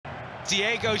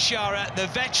Diego Chara, the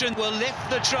veteran, will lift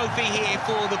the trophy here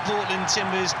for the Portland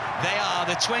Timbers. They are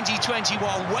the 2021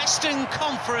 Western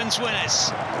Conference winners.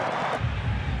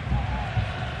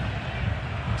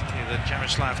 That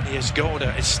Jaroslav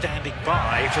Niezgoda is standing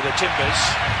by for the Timbers.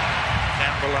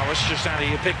 Down below us, just out of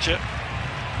your picture.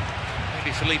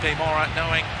 Maybe Felipe Mora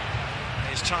knowing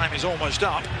his time is almost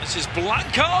up. This is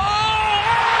Blanco! Oh,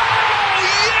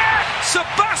 yeah!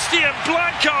 Sebastian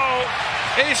Blanco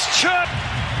is chirped.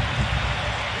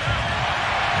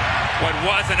 What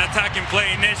was an attacking play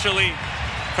initially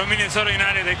from Minnesota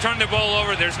United. They turned the ball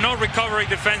over. There's no recovery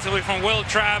defensively from Will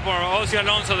Trapp or Ozzy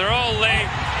Alonso. They're all late.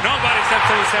 Nobody steps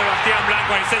to Sebastian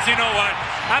Blanco and he says, you know what?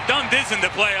 I've done this in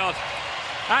the playoffs.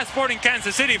 I'm Sporting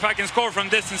Kansas City if I can score from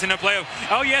distance in a playoff.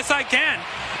 Oh, yes, I can.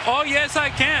 Oh, yes, I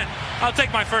can. I'll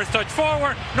take my first touch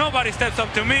forward. Nobody steps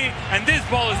up to me, and this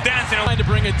ball is dancing. Trying to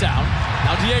bring it down.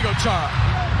 Now Diego Chara.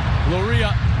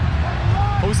 Loria.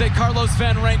 Josecarlos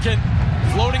Van Rankin.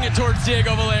 Floating it towards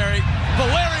Diego Valeri.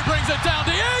 Valeri brings it down.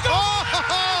 Diego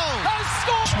has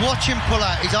scored. Watch him pull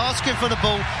out. He's asking for the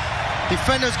ball.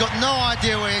 Defender's got no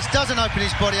idea where he is. Doesn't open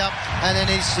his body up. And then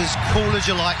he's as cool as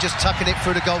you like, just tucking it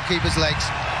through the goalkeeper's legs.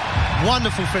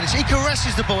 Wonderful finish. He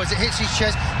caresses the ball as it hits his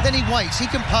chest. Then he waits. He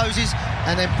composes.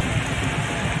 And then...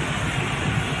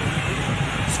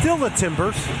 Still the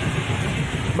Timbers.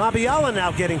 Mabiala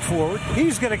now getting forward.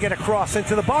 He's going to get across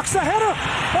into the box. The header!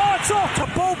 Oh, it's all to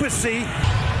Bobasi.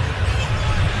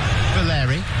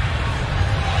 Valeri.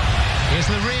 Here's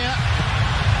Loria.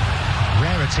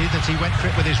 Rarity that he went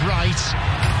for it with his right.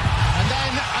 And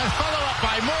then a follow-up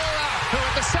by Mora, who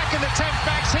at the second attempt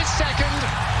backs his second.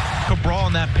 Cabral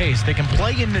in that pace. They can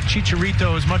play into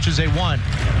Chicharito as much as they want,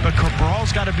 but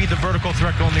Cabral's got to be the vertical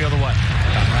threat going the other way.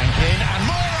 Van Rankin and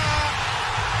Mora!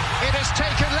 It has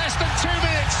taken less than 2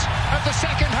 minutes of the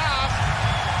second half,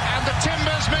 and the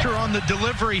Timbers on the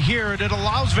delivery here. It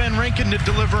allows Van Rankin to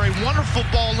deliver a wonderful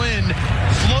ball in,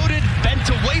 floated, bent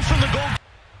away from the goal.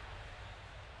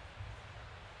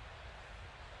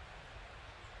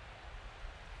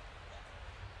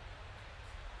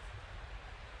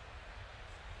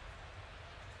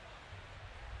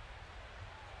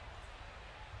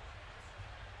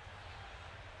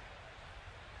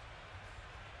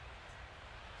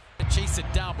 Chase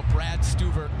it down, but Brad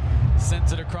Stuver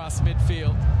sends it across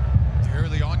midfield.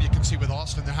 Early on, you can see with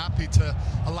Austin, they're happy to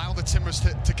allow the Timbers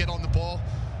to get on the ball,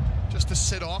 just to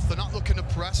sit off. They're not looking to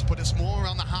press, but it's more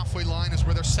around the halfway line is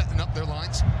where they're setting up their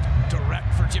lines.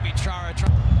 Direct for Jimmy Chara.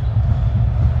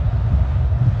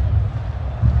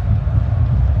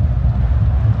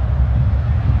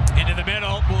 Into the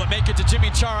middle. Will it make it to Jimmy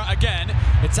Chara again?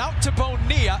 It's out to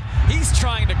Bonilla. He's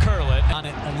trying to curl it. On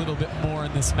it a little bit more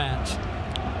in this match.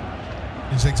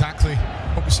 Is exactly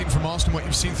what we've seen from Austin, what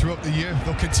you've seen throughout the year.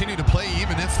 They'll continue to play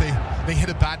even if they hit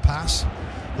a bad pass.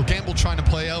 They'll gamble trying to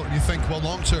play out, and you think, well,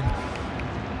 long term,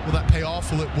 will that pay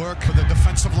off? Will it work for the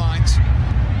defensive lines?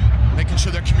 Making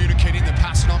sure they're communicating, they're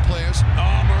passing on players.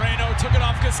 Oh, Moreno took it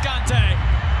off Cascante.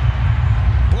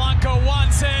 Blanco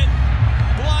wants it.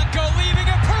 Blanco leaving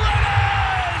it.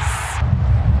 Paredes!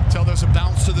 Tell there's a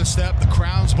bounce to the step. The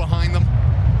crowd's behind them.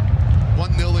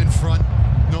 1-0 in front.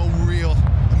 No real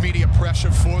immediate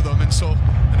pressure for them, and so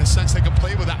in a sense they can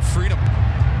play with that freedom.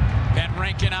 Van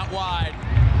Rankin out wide.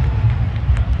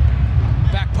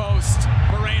 Back post.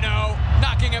 Moreno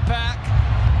knocking it back.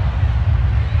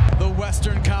 The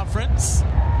Western Conference.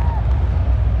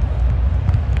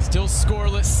 Still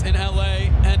scoreless in LA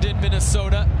and in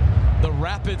Minnesota. The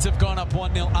Rapids have gone up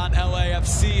 1-0 on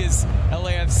LAFC as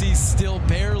LAFC still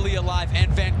barely alive,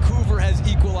 and Vancouver has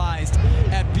equalized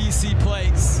at BC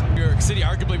Place. New York City,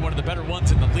 arguably one of the better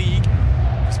ones in the league,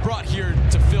 was brought here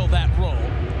to fill that role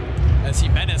as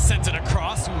Jimenez sent it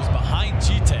across, who was behind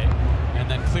Gite, and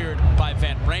then cleared by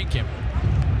Van Rankin.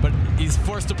 But he's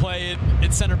forced to play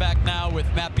at center back now with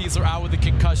Matt Beasler out with a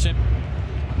concussion.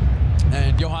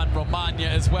 And Johan Romagna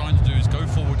as well. What they're trying to do is go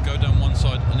forward, go down one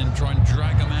side, and then try and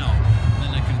drag them out. And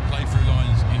then they can play through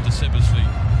lines into Seba's feet,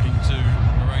 into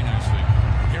Moreno's feet.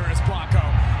 Here is Blanco.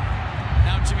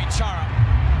 Now Jimmy Chara.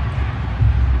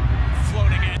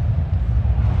 Floating in.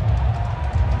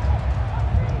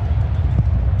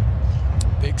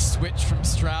 Big switch from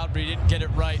Stroud, but he didn't get it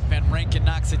right. Van Rankin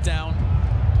knocks it down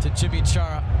to Jimmy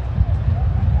Chara.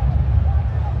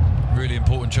 Really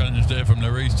important challenge there from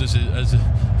Lloris,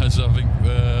 as I think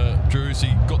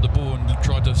Jersey got the ball and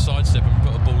tried to sidestep and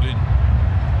put a ball in.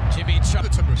 Jimmy Chara.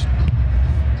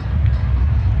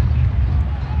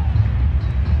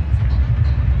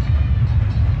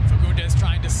 Fagundes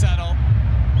trying to settle.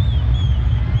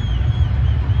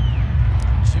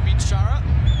 Jimmy Chara.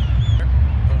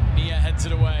 Bonilla heads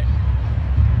it away.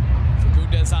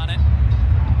 Fagundes on it.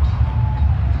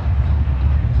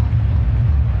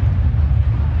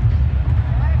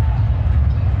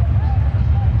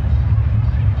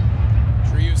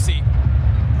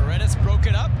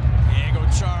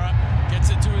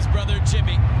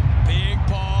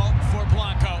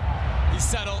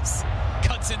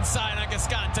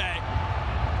 Visconti.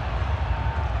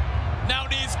 Now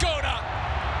needs Goda.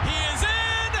 He is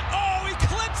in. Oh, he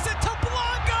clips it to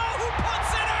Blanco, who puts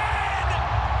it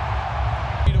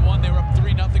in. 3-1. They were up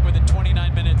 3-0 within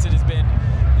 29 minutes. It has been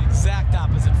the exact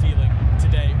opposite feeling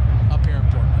today up here in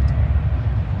Portland.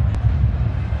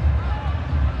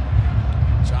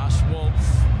 Josh Wolf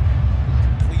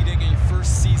completing a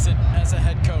first season as a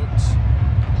head coach.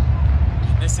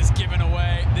 And this is given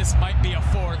away. This might be a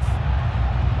fourth.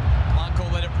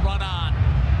 Blanco let it run on.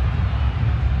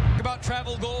 About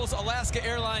travel goals, Alaska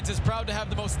Airlines is proud to have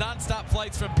the most non-stop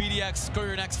flights from PDX. Score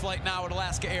your next flight now at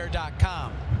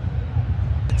alaskaair.com.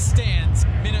 It stands,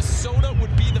 Minnesota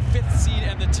would be the 5th seed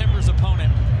and the Timbers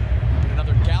opponent.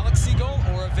 Another Galaxy goal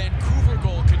or a Vancouver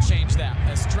goal could change that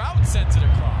as Trout sends it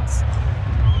across.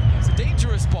 It's a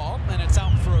dangerous ball and it's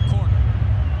out for a corner.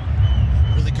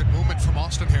 Really good movement from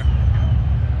Austin here.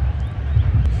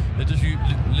 They're just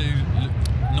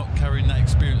not carrying that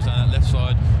experience on that left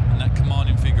side and that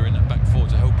commanding figure in that back four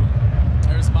to help them.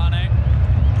 There's Mane,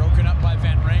 broken up by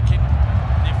Van Rankin.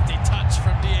 Nifty touch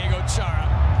from Diego Chara.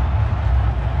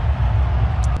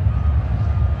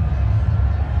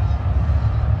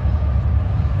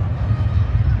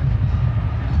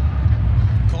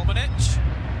 Kolmanich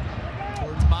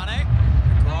towards Mane.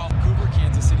 Vancouver,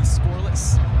 Kansas City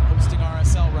scoreless, hosting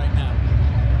RSL right now.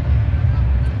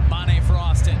 Mane for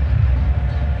Austin.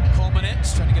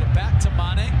 Kolmanich trying to get it back to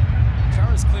Mane.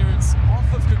 Chara's clearance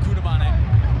off of Kakuta Mane.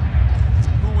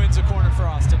 Who wins a corner for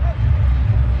Austin?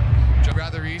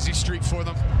 Rather easy streak for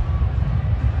them.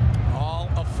 All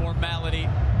a formality.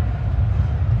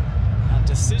 On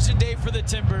decision day for the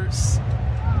Timbers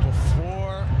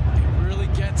before it really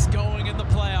gets going in the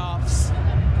playoffs.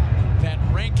 Van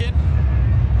Rankin.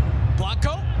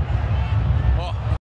 Blanco.